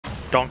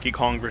Donkey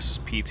Kong versus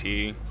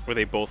PT, where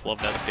they both love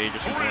that stage or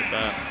something like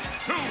that.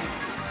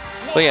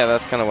 But yeah,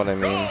 that's kind of what I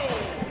mean.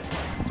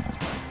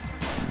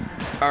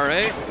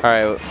 Alright.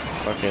 Alright,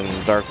 fucking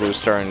DarkBlues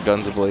starring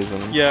guns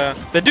a-blazing. Yeah.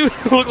 That dude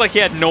looked like he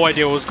had no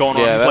idea what was going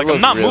on. Yeah, He's that like,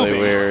 I'm not really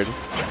moving. weird.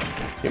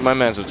 Yeah, my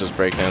man's was just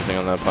breakdancing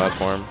on that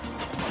platform.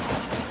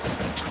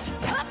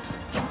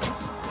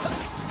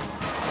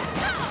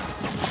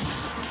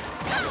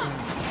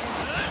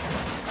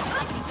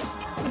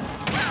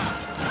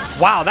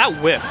 Wow, that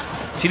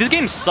whiffed. See, this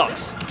game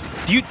sucks.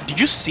 Did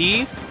you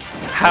see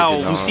how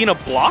Lucina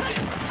blocked?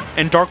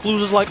 And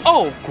DarkBlues was like,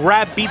 oh,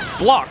 grab beats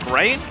block,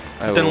 right?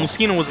 Then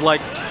Lucina was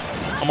like,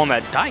 I'm on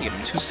that diet,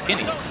 I'm too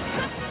skinny.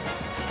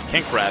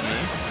 Can't grab me.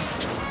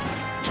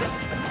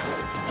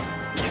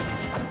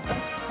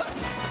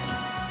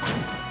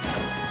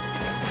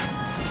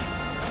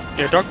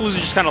 Yeah, DarkBlues is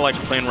just kind of like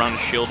playing around the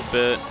shield a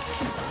bit.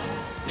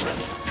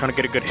 Trying to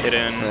get a good hit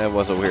in. That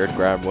was a weird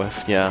grab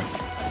whiff, yeah.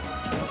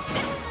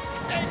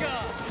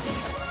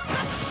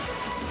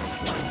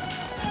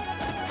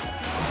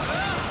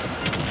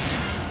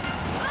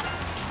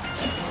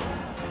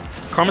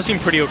 Karma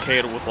seemed pretty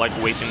okay with like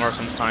wasting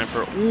Arson's time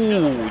for.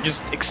 Ooh,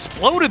 just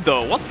exploded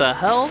though. What the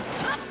hell?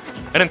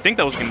 I didn't think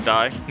that was gonna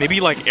die. Maybe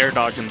like air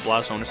dodge in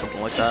Blast Zone or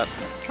something like that.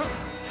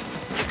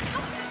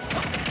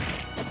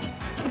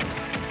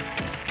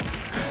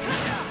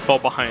 Fell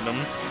behind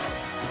him.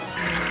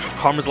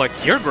 Karma's like,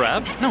 your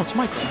grab? No, it's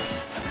my grab.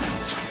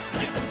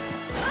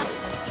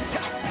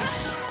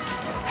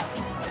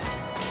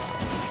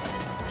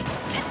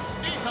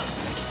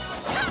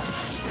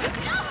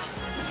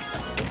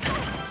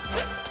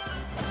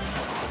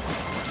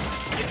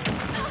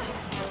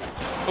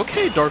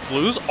 Okay,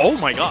 DarkBlues. Oh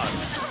my god.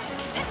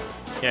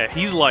 Yeah,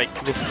 he's like,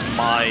 this is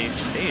my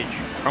stage.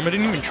 Karma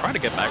didn't even try to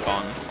get back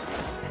on.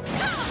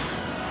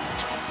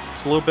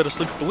 It's a little bit of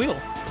sleep at the wheel.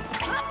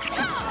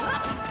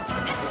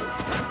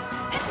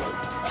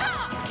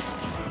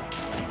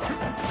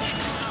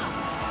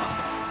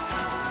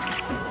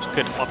 It's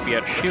good up he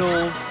had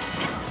shield.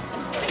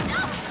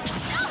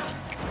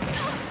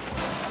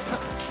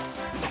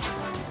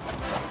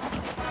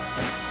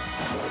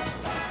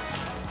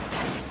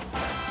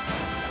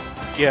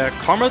 Yeah,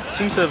 Karma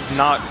seems to have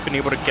not been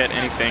able to get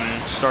anything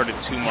started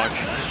too much.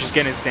 He's just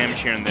getting his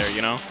damage here and there,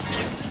 you know?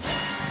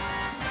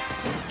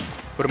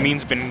 But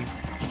Amin's been,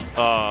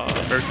 or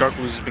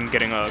DarkBlues has been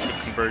getting good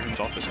conversions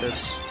off his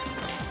hits.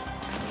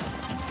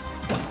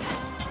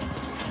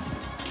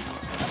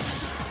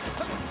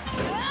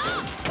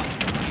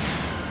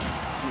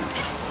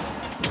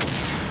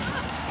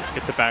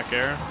 Get the back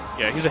air.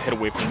 Yeah, he's a hit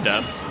away from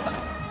death.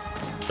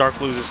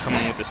 DarkBlues is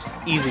coming with this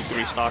easy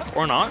 3-stock,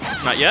 or not.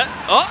 Not yet.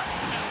 Oh!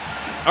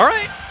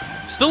 Alright,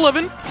 still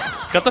living.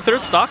 Got the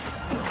 3rd stock.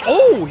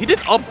 Oh, he did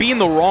up B in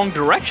the wrong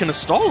direction to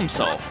stall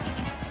himself.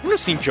 I've never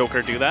seen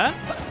Joker do that.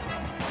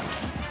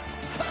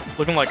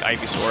 Looking like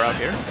Ivysaur out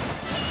here.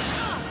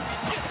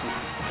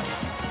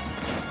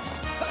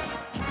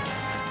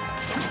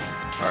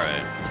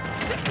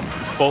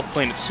 Alright. Both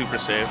playing it super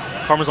safe.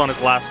 Karma's on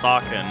his last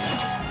stock, and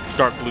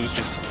DarkBlues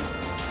just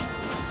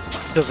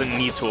doesn't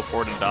need to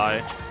afford to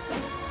die.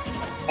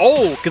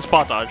 Oh, good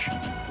spot dodge.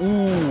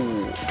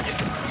 Ooh.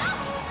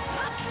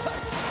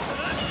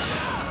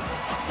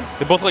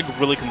 They're both like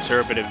really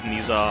conservative in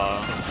these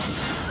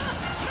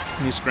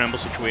scramble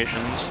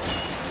situations.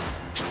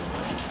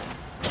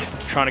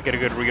 Trying to get a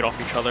good read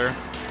off each other.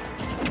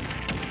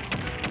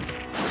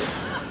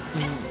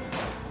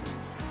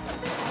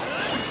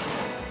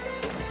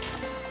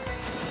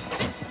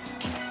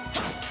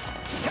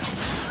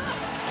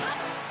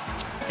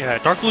 Yeah,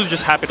 DarkBlues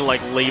just happy to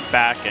like lay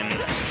back and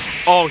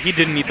oh, he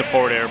didn't need the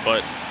forward air,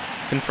 but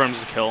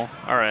confirms the kill.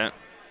 All right.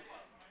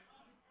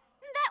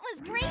 That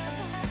was great.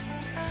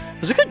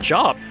 It was a good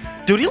job.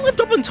 Dude, he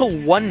lived up until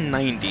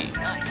 190.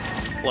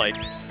 Like,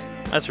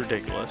 that's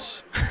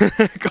ridiculous.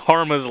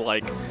 Karma's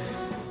like,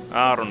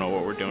 I don't know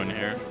what we're doing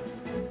here.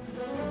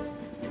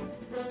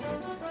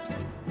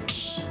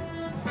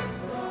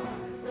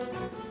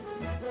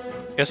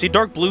 Yeah, see,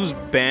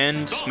 DarkBlues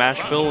banned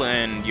Smashville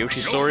and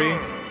Yoshi's Story.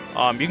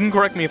 You can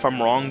correct me if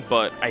I'm wrong,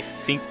 but I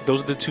think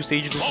those are the 2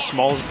 stages with the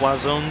smallest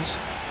blast zones.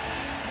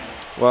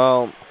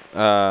 Well,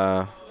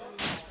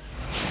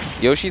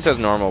 Yoshi's has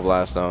normal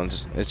blast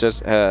zones. It's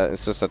just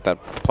that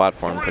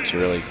platform puts you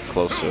really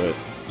close to it.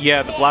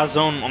 Yeah, the blast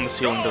zone on the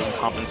ceiling doesn't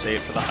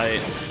compensate for the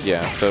height.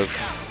 Yeah, so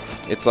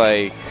it's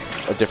like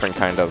a different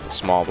kind of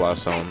small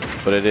blast zone,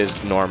 but it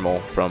is normal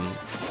from.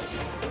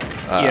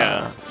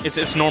 Yeah,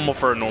 it's normal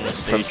for a normal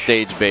stage. From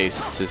stage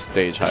base to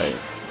stage height.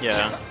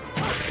 Yeah,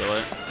 I feel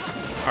it.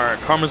 All right,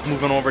 Karma's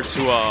moving over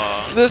to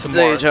this to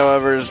stage, Marth.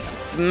 however, is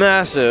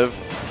massive.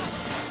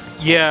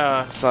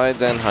 Yeah.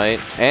 Sides and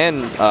height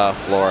and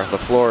floor. The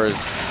floor is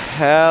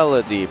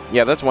hella deep.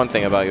 Yeah, that's one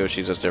thing about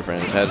Yoshi's that's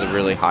different. It has a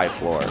really high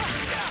floor,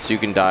 so you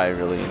can die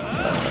really.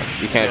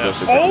 You can't go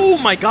super. Oh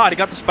my god, he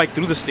got the spike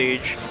through the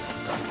stage.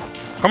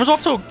 Karma's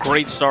off to a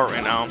great start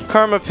right now.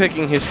 Karma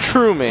picking his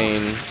true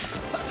main.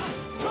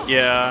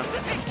 Yeah.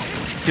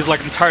 He's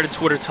like, I'm tired of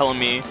Twitter telling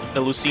me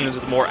that Lucina is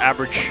the more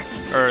average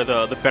or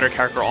the better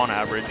character on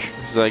average.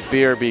 It's like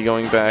BRB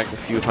going back a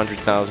few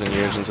 100,000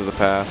 years into the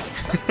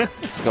past.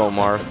 Let's go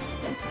Marth.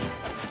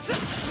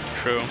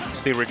 True,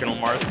 it's the original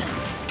Marth.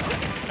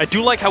 I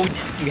do like how we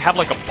have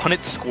like a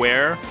Punnett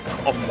square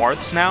of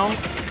Marths now,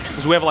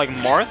 because we have like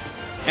Marth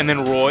and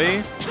then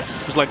Roy,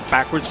 who's like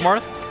backwards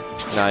Marth.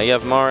 Nah, you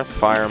have Marth,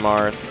 Fire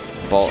Marth,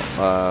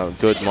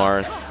 Good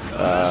Marth,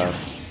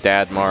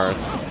 Dad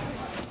Marth,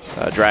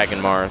 Dragon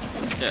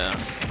Marth. Yeah,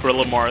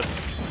 Gorilla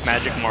Marth,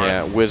 Magic Marth.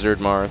 Yeah, Wizard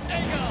Marth.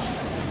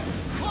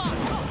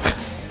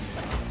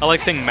 I like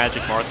saying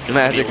Magic Marth. Just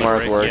Magic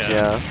Marth works,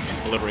 yeah.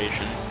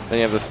 Alliteration. Then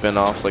you have the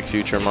spin-offs like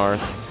Future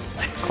Marth,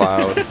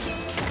 Cloud,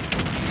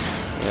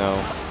 you know,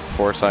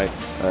 Foresight,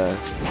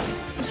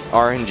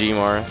 RNG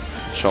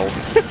Marth, Schultz.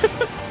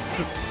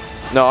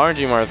 No,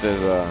 RNG Marth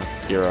is a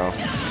hero.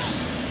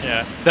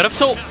 Yeah, that F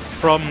tilt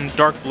from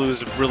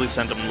DarkBlues really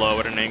sent him low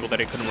at an angle that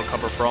he couldn't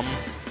recover from.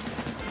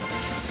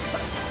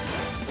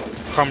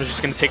 Karma's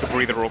just gonna take a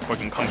breather real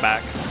quick and come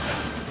back.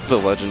 The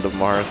Legend of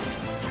Marth.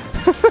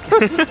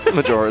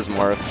 Majora's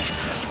Marth.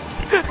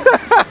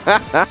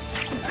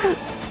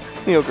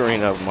 The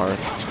Ocarina of Marth.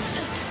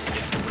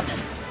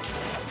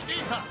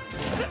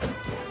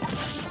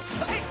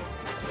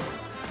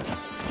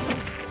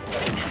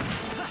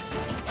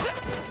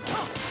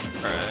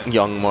 Right.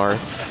 Young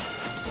Marth.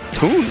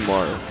 Toon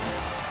Marth.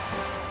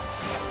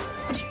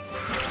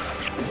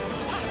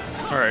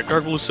 Alright,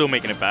 DarkBlue's still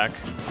making it back.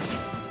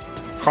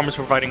 Karma's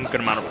providing a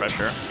good amount of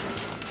pressure.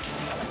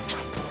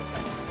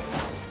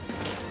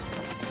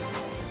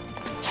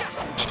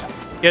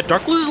 Yeah,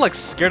 DarkBlues is like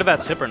scared of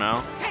that tipper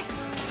now.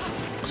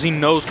 Because he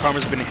knows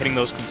Karma's been hitting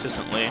those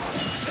consistently.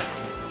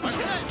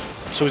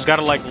 So he's got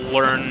to like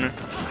learn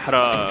how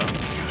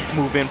to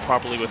move in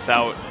properly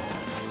without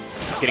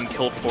getting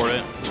killed for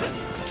it.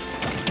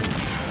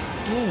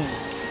 Ooh.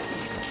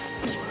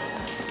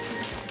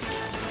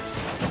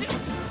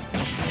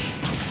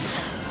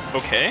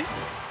 Okay.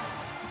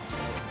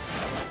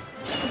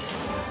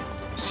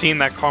 Seeing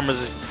that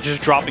Karma's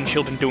just dropping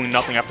shield and doing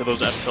nothing after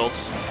those F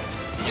tilts.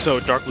 So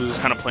DarkBlues is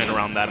kind of playing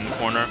around that in the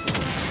corner.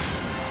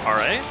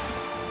 Alright.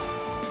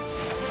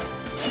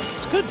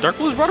 It's good.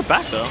 DarkBlues brought it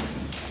back though.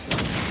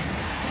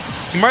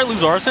 He might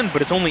lose Arson,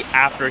 but it's only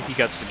after he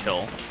gets the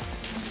kill.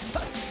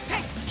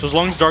 So as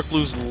long as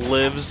DarkBlues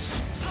lives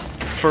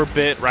for a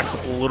bit, racks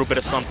up a little bit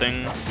of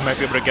something, he might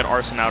be able to get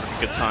Arson out at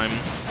a good time.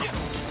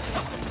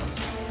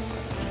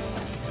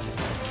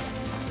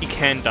 He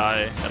can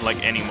die at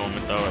like any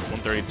moment though at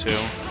 132.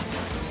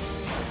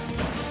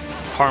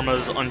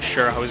 Karma's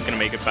unsure how he's gonna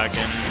make it back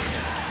in.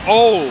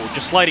 Oh,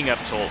 just sliding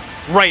F tilt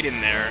right in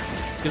there.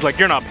 He's like,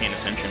 you're not paying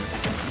attention.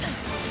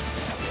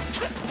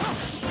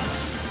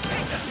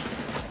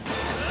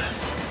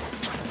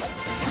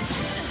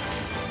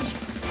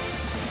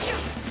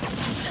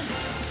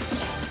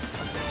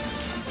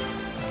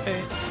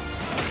 Okay.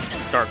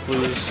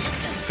 DarkBlues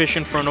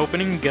fishing for an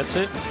opening, gets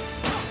it.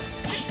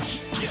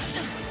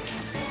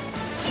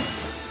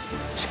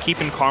 Just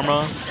keeping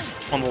Karma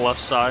on the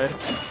left side.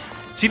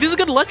 See, this is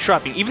good ledge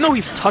trapping, even though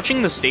he's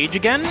touching the stage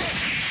again.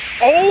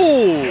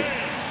 Oh!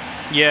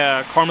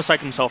 Yeah, Karma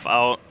psyched himself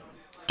out.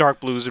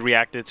 DarkBlues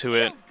reacted to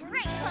it.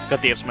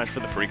 Got the F smash for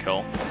the free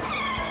kill.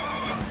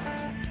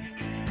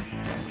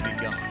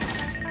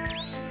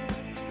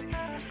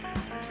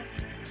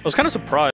 I was kind of surprised.